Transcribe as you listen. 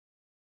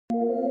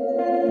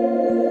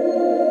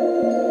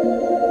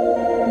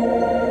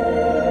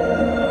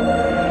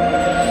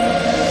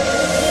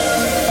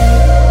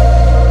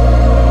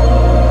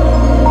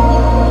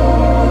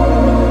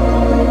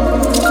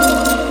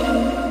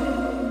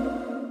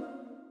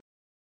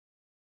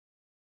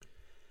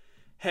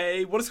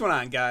Hey, what is going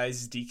on,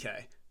 guys? It's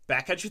DK.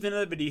 Back at you with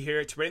another video here.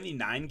 It's running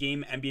the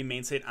 9-game NBA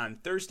main slate on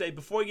Thursday.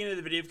 Before we get into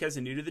the video, if you guys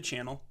are new to the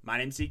channel, my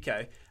name's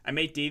DK. I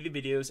make daily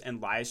videos and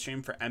live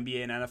stream for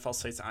NBA and NFL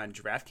slates on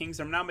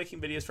Draftkings. I'm now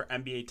making videos for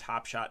NBA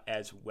Top Shot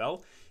as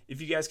well. If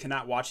you guys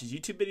cannot watch these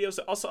YouTube videos,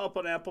 I also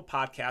upload an Apple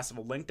Podcast. I have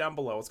a link down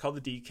below. It's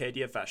called the DK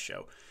DFS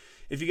Show.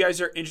 If you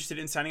guys are interested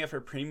in signing up for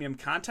premium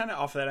content, I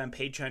offer that on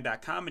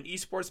patreon.com, an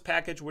esports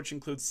package, which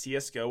includes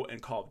CSGO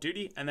and Call of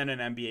Duty, and then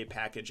an NBA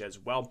package as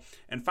well.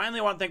 And finally,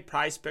 I want to thank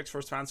PrizePicks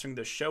for sponsoring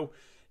this show.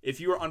 If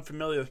you are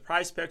unfamiliar with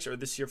PrizePicks or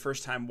this is your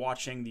first time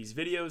watching these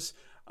videos,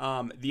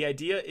 the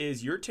idea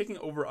is you're taking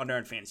over under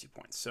on fantasy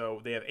points.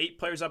 So they have 8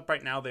 players up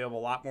right now. They have a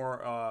lot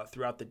more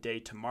throughout the day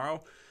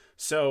tomorrow.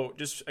 So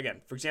just,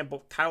 again, for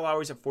example, Kyle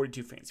Lowry's at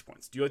 42 fantasy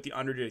points. Do you like the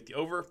under, do you like the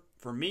over?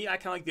 For me, I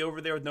kind of like the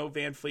over there with no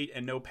Van Fleet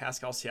and no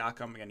Pascal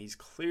Siakam. Again, he's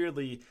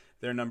clearly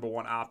their number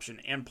one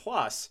option. And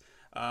plus,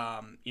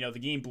 the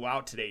game blew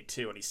out today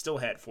too, and he still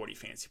had 40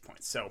 fantasy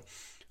points. So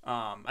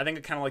I think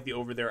I kind of like the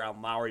over there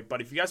on Lowry.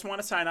 But if you guys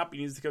want to sign up,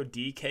 you need to go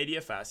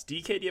DKDFS.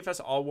 DKDFS,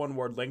 all one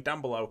word, link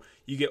down below.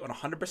 You get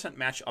 100%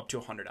 match up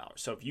to $100.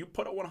 So if you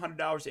put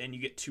 $100 in, you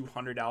get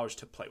 $200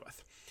 to play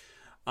with.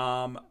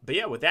 But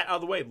yeah, with that out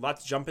of the way,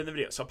 let's jump in the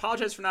video. So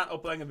apologize for not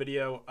uploading a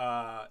video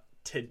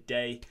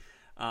today.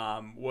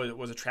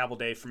 Was a travel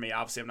day for me.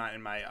 Obviously, I'm not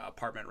in my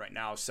apartment right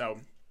now.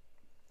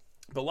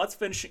 But let's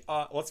finish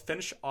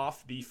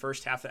off the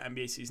first half of the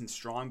NBA season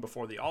strong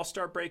before the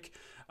All-Star break.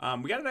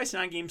 We got a nice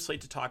 9-game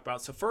slate to talk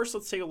about. So first,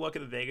 let's take a look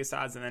at the Vegas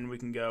odds, and then we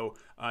can go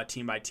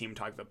team by team,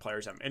 talk about the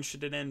players I'm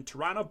interested in.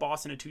 Toronto,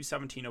 Boston at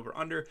 217 over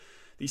under.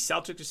 The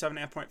Celtics are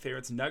 7.5-point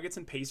favorites. Nuggets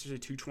and Pacers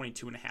at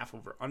 222.5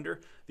 over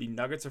under. The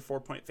Nuggets are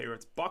 4-point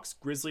favorites. Bucks,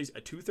 Grizzlies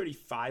at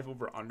 235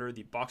 over under.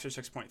 The Bucks are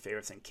 6-point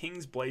favorites. And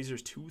Kings,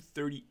 Blazers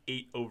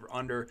 238 over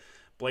under.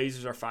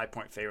 Blazers are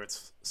 5-point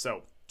favorites.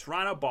 So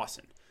Toronto,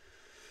 Boston.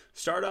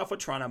 Start off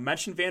with Toronto.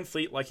 Mentioned Van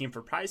Fleet, like him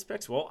for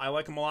PrizePicks. Well, I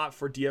like him a lot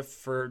for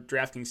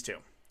DraftKings too.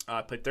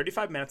 Played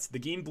 35 minutes. The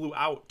game blew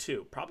out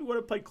too. Probably would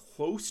have played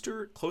close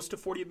to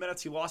 40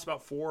 minutes. He lost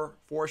about 4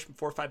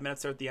 or 5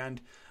 minutes there at the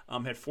end.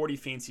 Had 40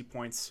 fantasy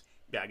points.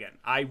 Yeah, again,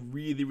 I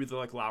really, really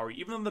like Lowry.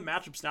 Even though the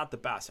matchup's not the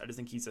best, I just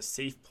think he's a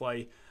safe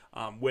play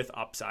with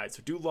upside.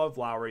 So do love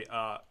Lowry.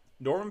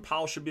 Norman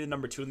Powell should be the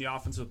number 2 in the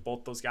offense with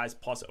both those guys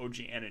plus OG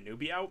and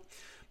Anunoby out.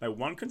 My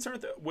one concern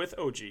with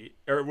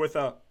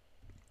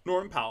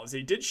Norman Powell is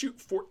he did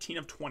shoot 14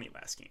 of 20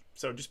 last game.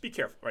 So just be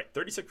careful, right?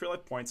 36 real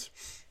life points.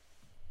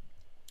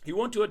 He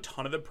won't do a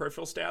ton of the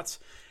peripheral stats.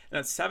 And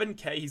at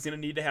 7K, he's going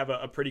to need to have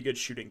a pretty good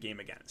shooting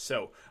game again.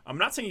 So I'm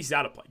not saying he's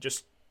out of play.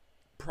 Just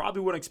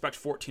probably wouldn't expect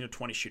 14 of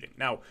 20 shooting.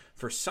 Now,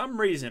 for some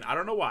reason, I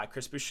don't know why,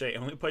 Chris Boucher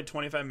only played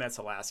 25 minutes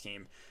the last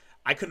game.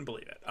 I couldn't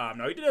believe it.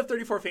 Now, he did have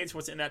 34 fantasy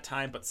points in that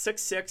time, but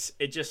 6'6",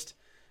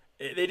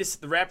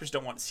 the Raptors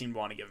don't seem to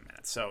want to give him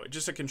minutes. So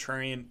just a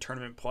contrarian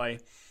tournament play.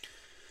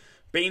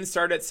 Bain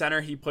started at center.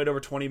 He played over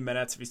 20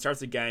 minutes. If he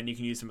starts again, you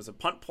can use him as a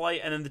punt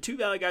play. And then the two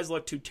Valley guys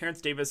look to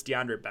Terrence Davis,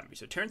 DeAndre Bembry.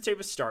 So Terrence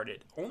Davis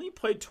started. Only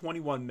played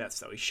 21 minutes,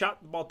 though. He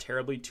shot the ball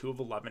terribly, 2 of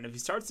 11. If he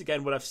starts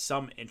again, would have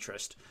some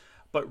interest.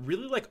 But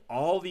really, like,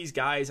 all these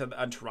guys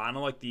on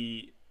Toronto, like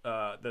the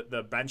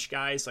bench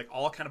guys, like,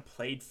 all kind of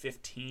played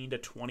 15 to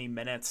 20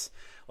 minutes.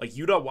 Like,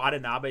 Yuta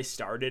Watanabe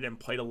started and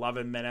played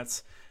 11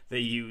 minutes. They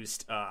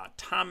used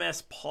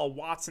Thomas, Paul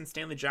Watson,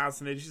 Stanley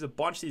Johnson. They used a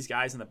bunch of these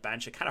guys on the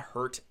bench. It kind of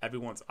hurt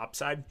everyone's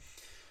upside.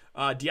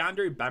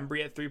 DeAndre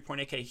Bembry at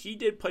 3.8K. He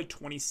did play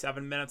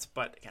 27 minutes,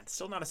 but again,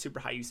 still not a super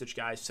high usage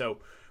guy.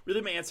 So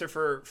really my answer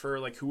for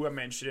like who I'm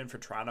interested in for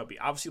Toronto would be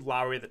obviously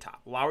Lowry at the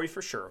top. Lowry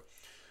for sure.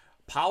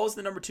 Powell is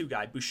the number 2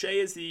 guy. Boucher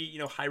is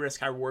the high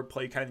risk, high reward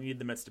play. You kind of need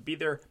the minutes to be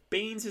there.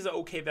 Baines is an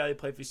okay value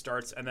play if he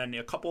starts, and then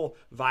a couple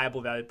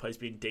viable value plays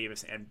being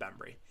Davis and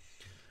Bembry.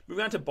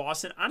 Moving on to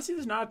Boston. Honestly,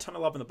 there's not a ton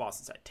of love on the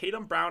Boston side.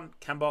 Tatum, Brown,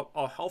 Kemba,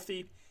 all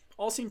healthy.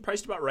 All seem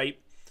priced about right.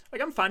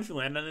 Like, I'm fine if you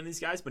land on these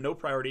guys, but no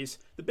priorities.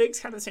 The bigs,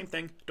 kind of the same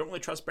thing. Don't really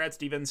trust Brad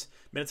Stevens.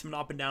 Minutes have been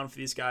up and down for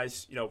these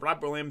guys.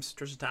 Rob Williams,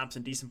 Tristan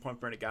Thompson, decent point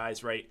per minute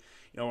guys, right?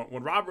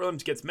 When Rob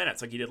Williams gets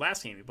minutes, like he did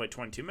last game, he played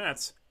 22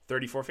 minutes,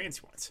 34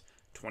 fantasy points.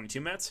 22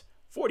 minutes,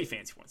 40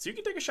 fantasy points. So you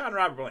can take a shot on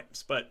Rob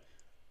Williams, but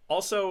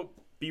also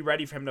be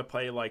ready for him to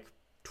play like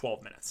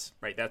 12 minutes,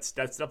 right? That's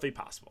definitely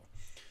possible.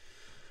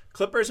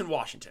 Clippers and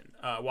Washington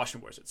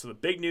Wizards. So the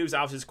big news,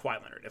 obviously, is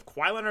Kawhi Leonard. If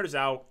Kawhi Leonard is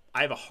out,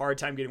 I have a hard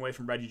time getting away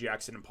from Reggie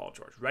Jackson and Paul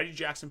George. Reggie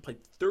Jackson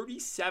played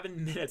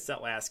 37 minutes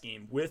that last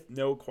game with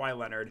no Kawhi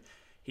Leonard.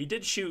 He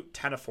did shoot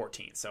 10 of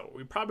 14, so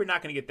we're probably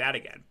not going to get that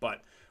again.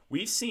 But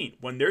we've seen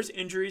when there's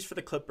injuries for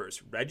the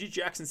Clippers, Reggie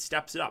Jackson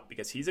steps it up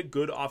because he's a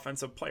good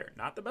offensive player.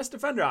 Not the best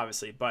defender,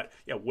 obviously, but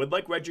yeah, would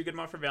like Reggie a good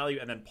amount for value.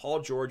 And then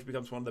Paul George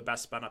becomes one of the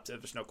best spin-ups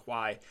if there's no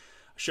Kawhi.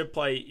 Should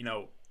play,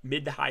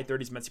 mid to high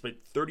 30s minutes. He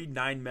played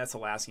 39 minutes the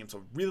last game,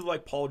 so really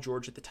like Paul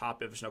George at the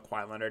top if there's no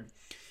Kawhi Leonard.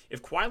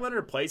 If Kawhi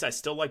Leonard plays, I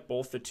still like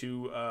both the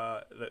two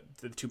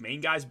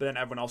main guys, but then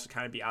everyone else would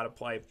kind of be out of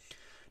play.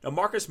 Now,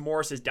 Marcus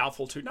Morris is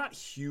doubtful too. Not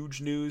huge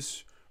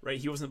news, right?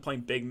 He wasn't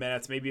playing big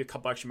minutes, maybe a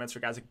couple extra minutes for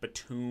guys like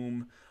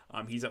Batum.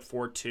 He's at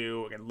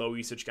 4-2. Again, low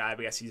usage guy,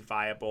 but I guess he's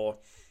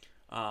viable.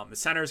 The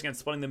centers, again,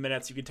 splitting the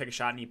minutes. You can take a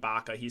shot in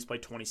Ibaka. He's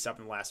played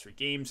 27 in the last 3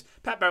 games.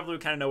 Pat Beverly, we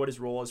kind of know what his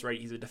role is, right?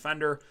 He's a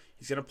defender.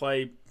 He's going to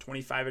play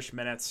 25-ish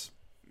minutes.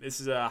 This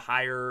is a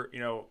higher,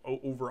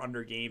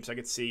 over-under game, so I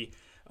could see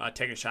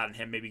taking a shot on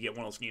him, maybe get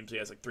one of those games where he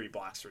has like 3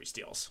 blocks, 3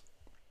 steals.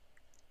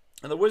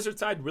 On the Wizards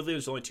side, really,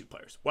 there's only 2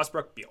 players,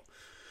 Westbrook, Beal.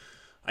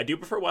 I do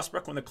prefer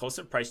Westbrook when the close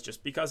in price,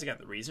 just because, again,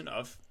 the reason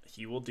of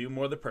he will do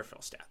more of the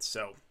peripheral stats.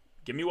 So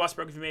give me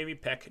Westbrook if you made me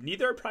pick.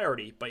 Neither are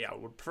priority, but yeah, I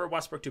would prefer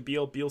Westbrook to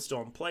Beal. Beal's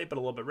still in play, but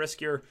a little bit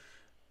riskier.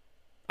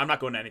 I'm not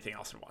going to anything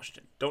else in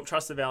Washington. Don't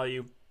trust the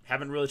value.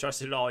 Haven't really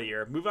trusted it all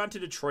year. Move on to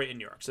Detroit and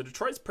New York. So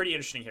Detroit's pretty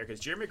interesting here because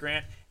Jeremy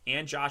Grant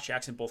and Josh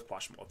Jackson both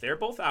questionable. If they're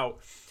both out,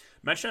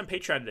 mentioned on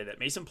Patreon today that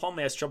Mason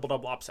Plumlee has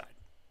triple-double upside.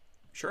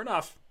 Sure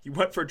enough, he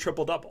went for a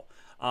triple-double.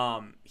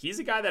 He's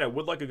a guy that I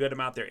would like a good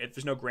amount there if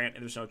there's no Grant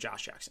and there's no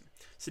Josh Jackson.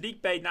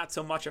 Sadiq Bey, not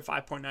so much at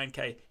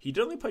 5.9K. He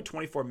did only play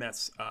 24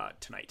 minutes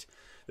tonight.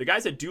 The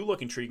guys that do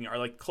look intriguing are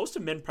like close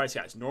to mid-price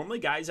guys. Normally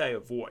guys I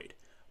avoid,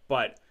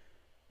 but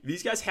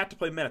these guys have to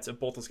play minutes if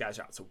both those guys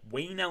are out. So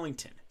Wayne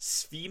Ellington,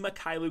 Svi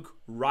Mikhailuk,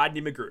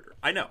 Rodney McGruder.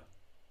 I know.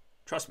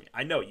 Trust me.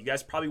 I know. You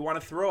guys probably want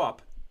to throw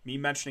up me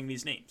mentioning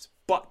these names.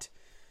 But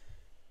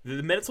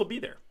the minutes will be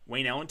there.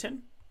 Wayne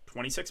Ellington,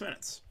 26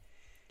 minutes.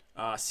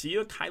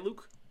 Svi Mikhailuk,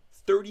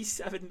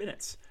 37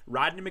 minutes.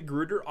 Rodney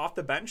McGruder off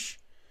the bench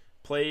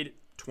played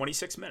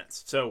 26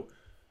 minutes. So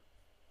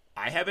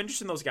I have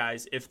interest in those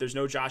guys if there's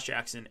no Josh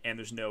Jackson and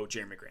there's no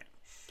Jeremy Grant.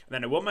 And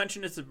then I will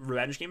mention it's a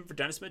revenge game for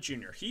Dennis Smith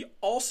Jr. He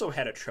also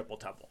had a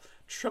triple-double.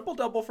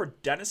 Triple-double for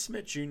Dennis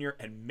Smith Jr.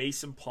 and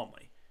Mason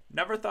Plumlee.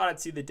 Never thought I'd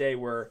see the day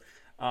where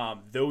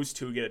those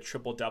two get a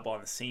triple-double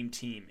on the same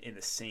team in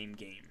the same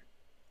game.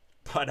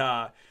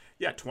 But,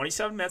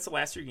 27 minutes the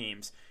last 3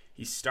 games.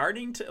 He's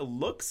starting to, it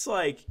looks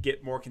like,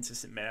 get more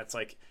consistent minutes.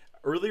 Like,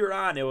 earlier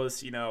on, it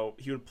was, he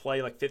would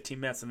play like 15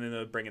 minutes and then they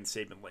would bring in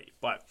Saban late.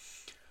 But,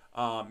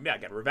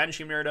 again, revenge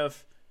game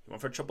narrative. He went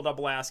for a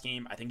triple-double last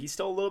game. I think he's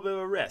still a little bit of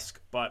a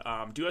risk, but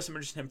do have some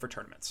interest in him for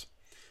tournaments.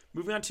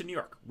 Moving on to New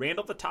York.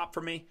 Randall at the top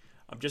for me,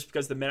 just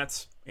because the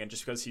minutes, and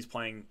just because he's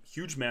playing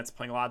huge minutes,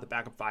 playing a lot of the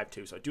backup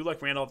 5-2. So I do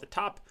like Randall at the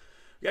top.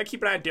 We got to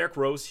keep an eye on Derrick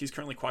Rose. He's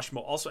currently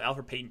questionable. Also,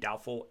 Alfred Payton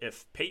doubtful.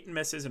 If Payton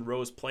misses and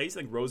Rose plays, I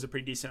think Rose is a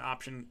pretty decent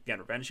option. Again,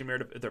 revenge game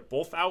narrative. If they're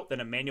both out,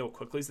 then Emmanuel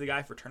Quickley is the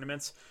guy for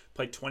tournaments.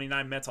 Played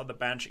 29 minutes on the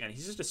bench. Again,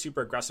 he's just a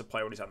super aggressive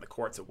player when he's on the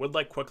court, so would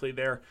like Quickley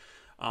there.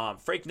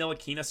 Frank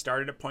Ntilikina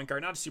started at point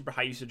guard, not a super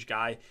high usage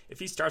guy. If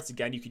he starts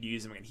again, you could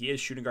use him. Again, he is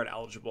shooting guard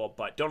eligible,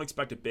 but don't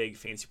expect a big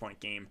fancy point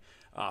game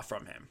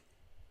from him.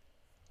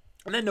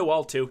 And then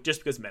Noel, too, just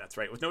because minutes,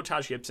 right? With no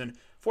Taj Gibson,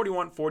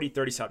 41, 40,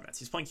 37 minutes.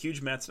 He's playing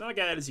huge minutes. Not a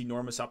guy that has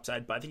enormous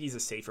upside, but I think he's a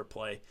safer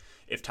play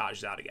if Taj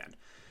is out again.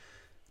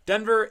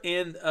 Denver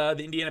and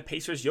the Indiana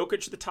Pacers,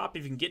 Jokic at the top,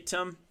 if you can get to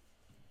him.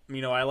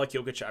 I like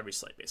Jokic every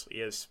slate, basically.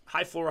 He has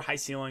high floor, high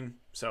ceiling.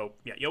 So,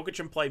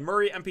 Jokic in play.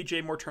 Murray,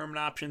 MPJ, more tournament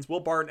options. Will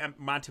Barton,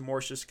 Monte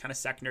Morris, just kind of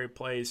secondary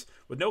plays.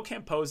 With no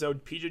Campozo,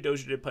 PJ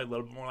Dozier did play a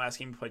little bit more last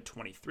game. He played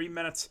 23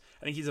 minutes.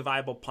 I think he's a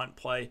viable punt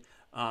play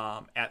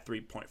at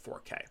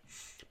 3.4K.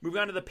 Moving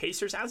on to the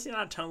Pacers, honestly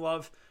not a ton of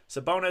love.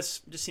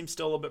 Sabonis just seems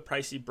still a little bit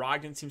pricey.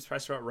 Brogdon seems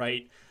priced about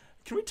right.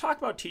 Can we talk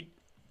about TJ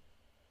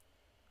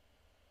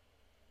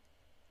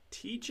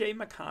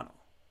McConnell?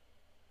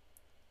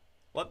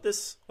 Let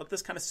this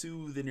kind of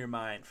soothe in your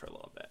mind for a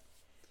little bit.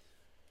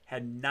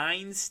 Had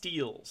 9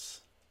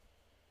 steals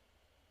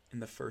in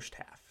the first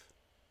half.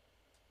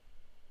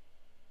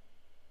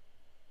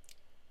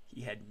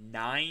 He had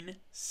 9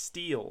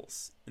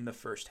 steals in the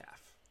first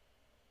half.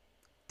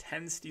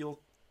 10 steals.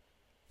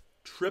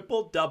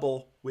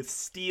 Triple-double with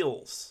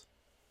steals.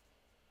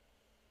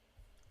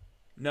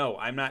 No,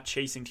 I'm not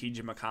chasing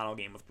TJ McConnell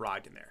game with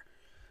Brogdon there.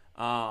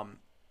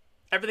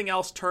 Everything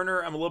else,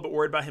 Turner, I'm a little bit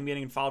worried about him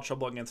getting in foul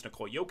trouble against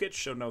Nikola Jokic,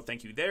 so no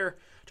thank you there.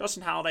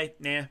 Justin Holiday,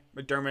 nah.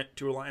 McDermott,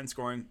 2 line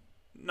scoring.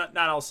 Not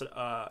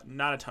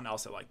a ton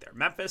else I like there.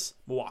 Memphis,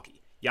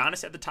 Milwaukee.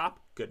 Giannis at the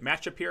top, good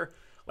matchup here.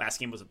 Last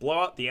game was a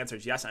blowout. The answer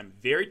is yes. I'm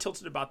very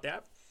tilted about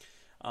that.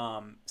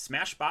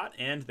 Smash spot,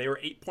 and they were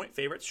 8-point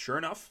favorites. Sure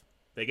enough,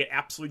 they get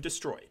absolutely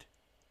destroyed.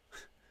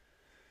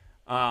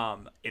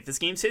 If this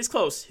game stays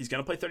close, he's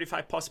going to play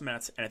 35-plus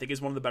minutes, and I think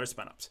he's one of the better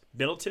spin-ups.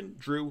 Middleton,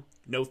 Drew,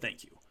 no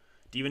thank you.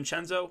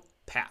 DiVincenzo,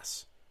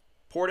 pass.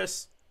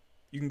 Portis,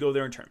 you can go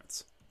there in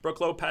tournaments.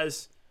 Brook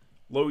Lopez,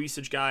 low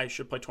usage guy,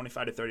 should play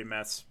 25 to 30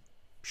 minutes.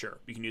 Sure,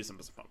 you can use him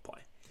as a fun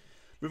play.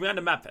 Moving on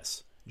to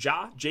Memphis.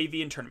 Ja,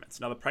 JV, and tournaments.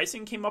 Now, the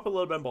pricing came up a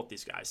little bit on both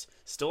these guys.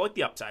 Still like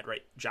the upside,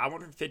 right? Ja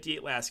went for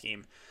 58 last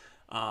game.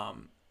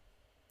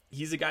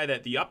 He's a guy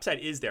that the upside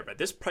is there, but at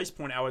this price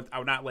point, I would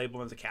not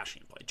label him as a cash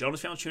game play.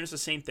 Jonas Valanciunas, the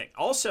same thing.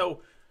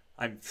 Also,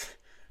 I'm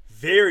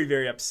very,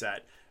 very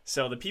upset.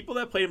 So the people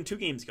that played him 2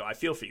 games ago, I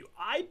feel for you.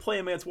 I play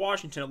him against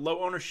Washington at low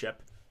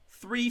ownership.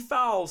 3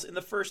 fouls in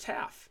the first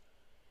half.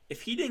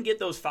 If he didn't get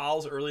those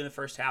fouls early in the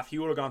first half, he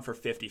would have gone for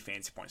 50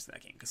 fantasy points in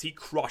that game because he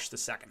crushed the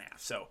second half.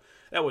 So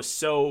that was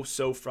so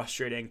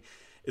frustrating.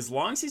 As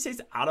long as he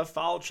stays out of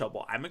foul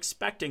trouble, I'm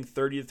expecting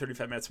 30 to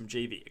 35 minutes from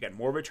JV. Again,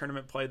 more of a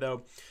tournament play,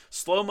 though.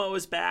 Slow-mo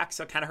is back,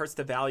 so it kind of hurts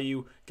the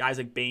value. Guys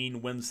like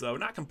Bane, Winslow,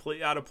 not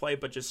completely out of play,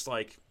 but just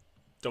like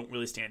don't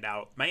really stand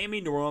out.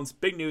 Miami, New Orleans,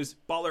 big news.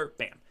 Butler,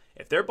 Bam.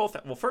 If they're both,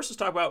 well, first let's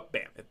talk about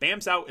Bam. If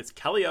Bam's out, it's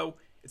Kelly O,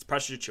 it's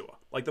Precious Achiuwa.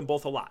 Like them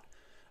both a lot.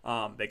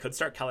 They could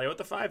start Kelly O at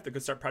the 5. They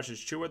could start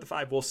Precious Achiuwa at the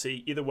 5. We'll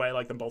see. Either way, I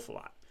like them both a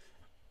lot.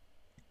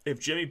 If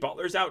Jimmy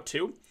Butler's out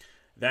too,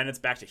 then it's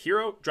back to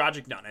Hero,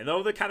 Dragic, none. I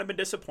know they've kind of been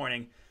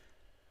disappointing.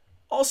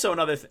 Also,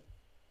 another thing.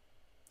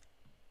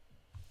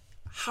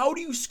 How do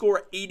you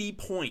score 80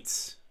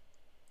 points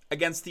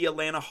against the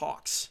Atlanta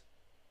Hawks?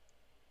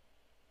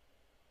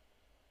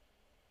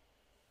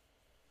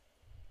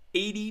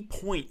 80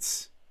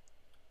 points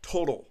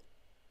total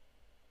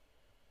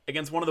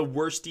against one of the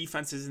worst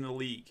defenses in the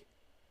league.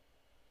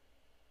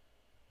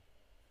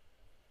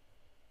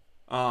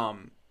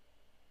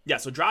 Yeah,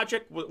 so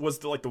Dragic was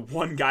the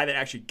one guy that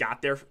actually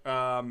got there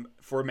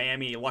for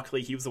Miami.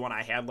 Luckily, he was the one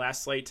I had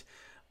last slate.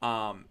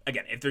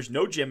 Again, if there's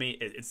no Jimmy,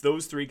 it's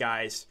those 3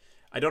 guys.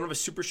 I don't have a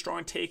super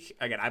strong take.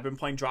 Again, I've been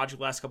playing Dragic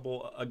the last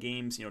couple of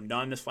games.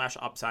 None has flash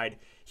upside.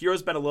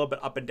 Hero's been a little bit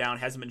up and down.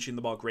 Hasn't been shooting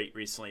the ball great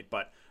recently,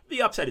 but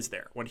the upside is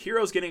there. When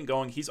Hero's getting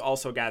going, he's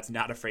also a guy that's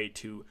not afraid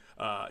to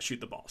shoot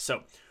the ball.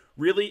 So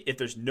really, if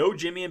there's no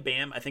Jimmy and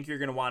Bam, I think you're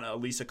going to want at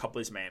least a couple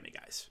of these Miami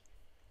guys.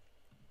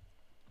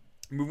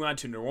 Moving on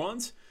to New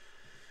Orleans,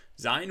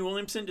 Zion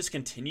Williamson just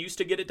continues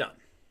to get it done.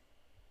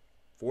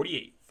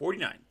 48,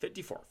 49,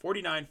 54,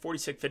 49,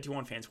 46,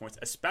 51 fans points,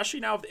 especially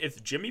now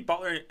if Jimmy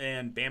Butler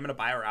and Bam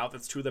Adebayo are out,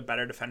 that's 2 of the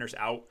better defenders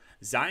out.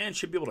 Zion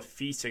should be able to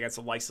feast against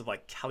the likes of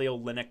like Kelly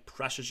Olynyk,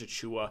 Precious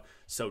Achiuwa.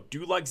 So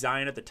do like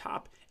Zion at the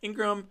top.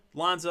 Ingram,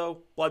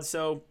 Lonzo,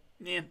 Bledsoe,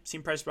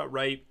 seem priced about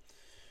right.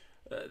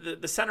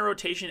 The center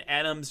rotation,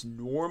 Adams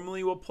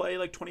normally will play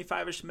like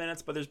 25-ish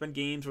minutes, but there's been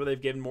games where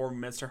they've given more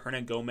minutes to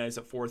Hernan Gomez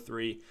at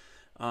 4-3.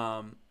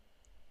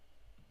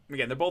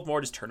 Again, they're both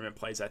more just tournament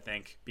plays, I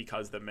think,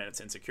 because of the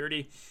minutes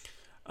insecurity.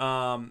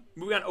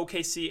 Moving on,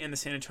 OKC and the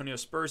San Antonio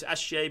Spurs.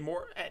 SGA,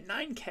 more at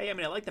 9K. I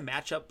mean, I like the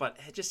matchup, but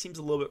it just seems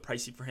a little bit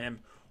pricey for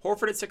him.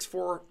 Horford at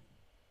 6'4",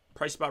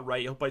 priced about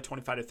right. He'll play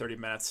 25 to 30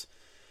 minutes.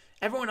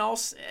 Everyone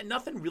else,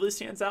 nothing really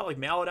stands out. Like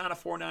Maladon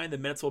at 4'9", the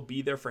minutes will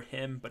be there for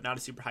him, but not a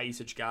super high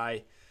usage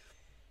guy.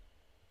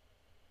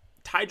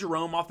 Ty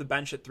Jerome off the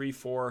bench at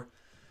 3'4".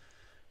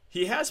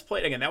 He has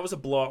played, again, that was a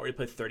blowout where he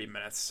played 30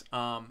 minutes.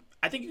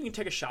 I think you can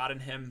take a shot on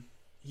him.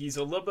 He's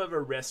a little bit of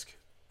a risk,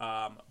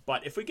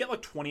 but if we get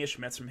like 20-ish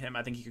minutes from him,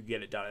 I think he could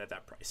get it done at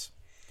that price.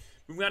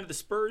 Moving on to the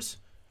Spurs,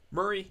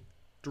 Murray,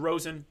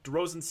 DeRozan.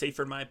 DeRozan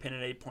safer in my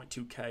opinion at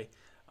 8.2K.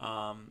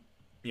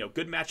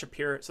 Good matchup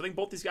here. So I think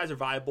both these guys are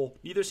viable.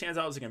 Neither stands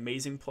out as an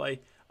amazing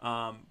play,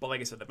 but like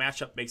I said, the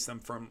matchup makes them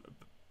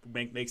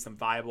makes them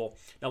viable.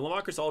 Now,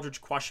 LaMarcus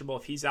Aldridge, questionable.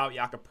 If he's out,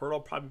 Jakob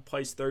Poeltl probably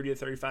plays 30 to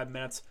 35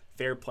 minutes.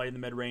 Fair play in the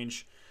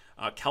mid-range.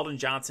 Keldon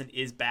Johnson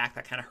is back.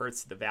 That kind of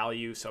hurts the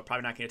value, so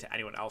probably not going to get to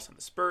anyone else on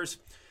the Spurs.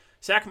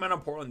 Sacramento,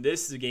 Portland,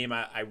 this is a game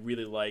I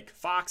really like.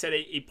 Fox at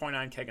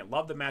 8.9K. Again,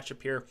 love the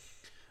matchup here.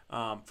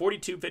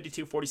 42,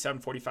 52,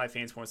 47, 45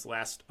 fans points the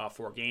last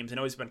 4 games. I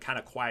know he's been kind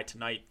of quiet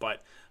tonight,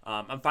 but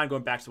I'm fine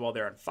going back to the wall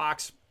there on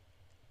Fox.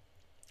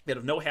 They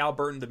have no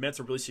Halliburton. The minutes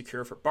are really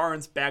secure for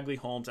Barnes, Bagley,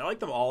 Holmes. I like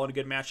them all in a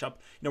good matchup.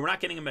 We're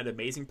not getting them at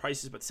amazing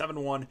prices, but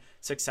 7-1,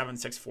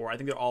 6-7, 6-4. I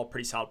think they're all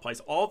pretty solid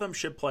plays. All of them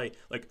should play.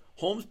 Like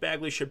Holmes,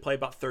 Bagley should play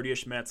about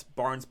 30-ish minutes.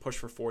 Barnes push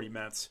for 40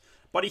 minutes.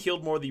 Buddy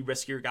Hield, more the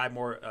riskier guy,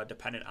 more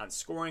dependent on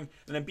scoring.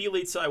 And then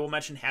Bjelica, I will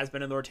mention, has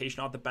been in the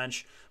rotation off the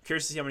bench. I'm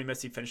curious to see how many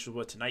minutes he finishes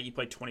with tonight. He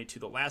played 22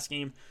 the last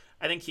game.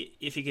 I think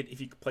if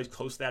he plays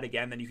close to that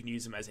again, then you can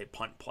use him as a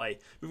punt play.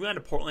 Moving on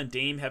to Portland,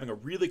 Dame having a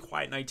really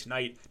quiet night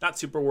tonight. Not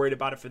super worried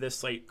about it for this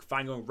slate.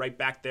 Fine going right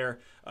back there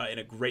in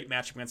a great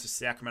matchup against the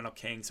Sacramento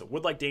Kings. So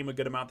would like Dame a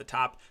good amount at the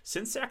top.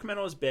 Since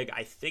Sacramento is big,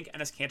 I think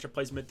Enes Kanter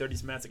plays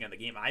mid-30s minutes. Again, the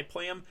game I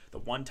play him, the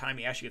one time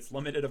he actually gets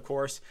limited, of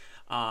course.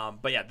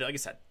 But yeah, like I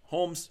said,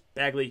 Holmes,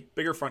 Bagley,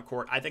 bigger front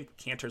court. I think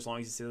Kanter, as long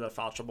as he sees that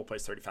foul trouble,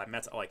 plays 35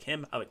 minutes. I like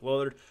him. I like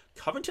Lillard.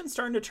 Covington's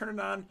starting to turn it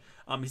on.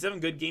 He's having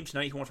a good game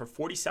tonight. He went for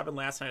 47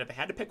 last night. If I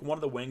had to pick one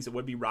of the wings, it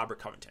would be Robert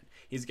Covington.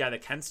 He's a guy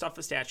that can stuff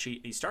the stat sheet,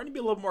 and he's starting to be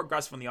a little more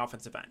aggressive on the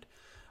offensive end.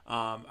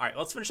 All right,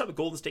 let's finish up with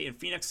Golden State and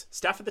Phoenix.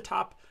 Steph at the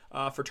top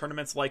for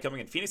tournaments like him.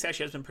 Again, Phoenix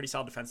actually has been pretty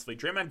solid defensively.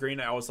 Draymond Green,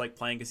 I always like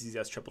playing because he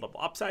has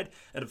triple-double upside.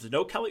 And if there's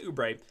no Kelly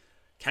Oubre,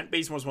 Kent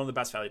Bazemore was one of the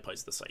best value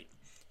plays of the slate.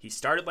 He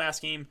started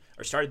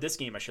this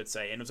game, I should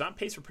say, and was on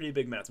pace for pretty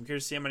big minutes. I'm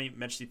curious to see how many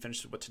minutes he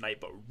finishes with tonight,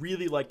 but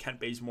really like Kent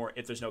Bazemore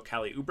if there's no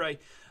Kelly Oubre.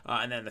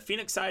 And then the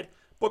Phoenix side,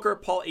 Booker,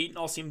 Paul, Ayton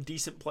all seem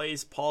decent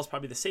plays. Paul's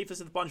probably the safest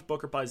of the bunch.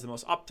 Booker probably is the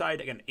most upside.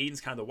 Again,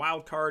 Ayton's kind of the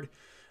wild card.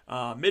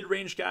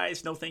 Mid-range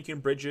guys, no thank you,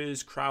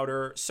 Bridges,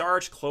 Crowder.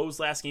 Sarge closed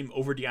last game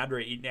over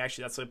DeAndre Ayton.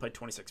 Actually, that's why he played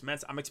 26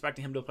 minutes. I'm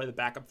expecting him to play the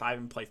backup 5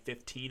 and play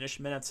 15-ish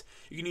minutes.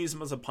 You can use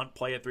him as a punt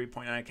play at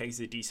 3.9K.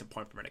 He's a decent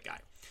point per minute guy.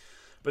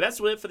 But that's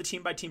really it for the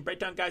team by team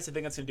breakdown, guys. I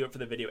think that's going to do it for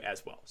the video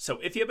as well. So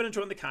if you have been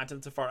enjoying the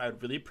content so far, I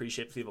would really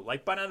appreciate if you leave a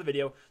like button on the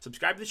video,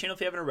 subscribe to the channel if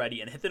you haven't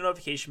already, and hit the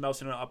notification bell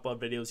so you don't upload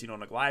videos you don't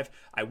like live.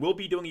 I will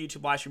be doing a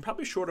YouTube live stream,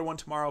 probably a shorter one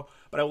tomorrow,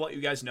 but I will let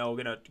you guys know.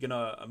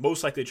 Gonna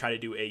most likely try to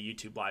do a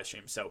YouTube live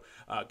stream. So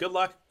good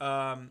luck,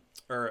 have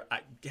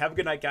a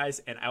good night,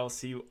 guys, and I will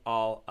see you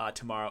all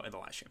tomorrow in the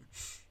live stream.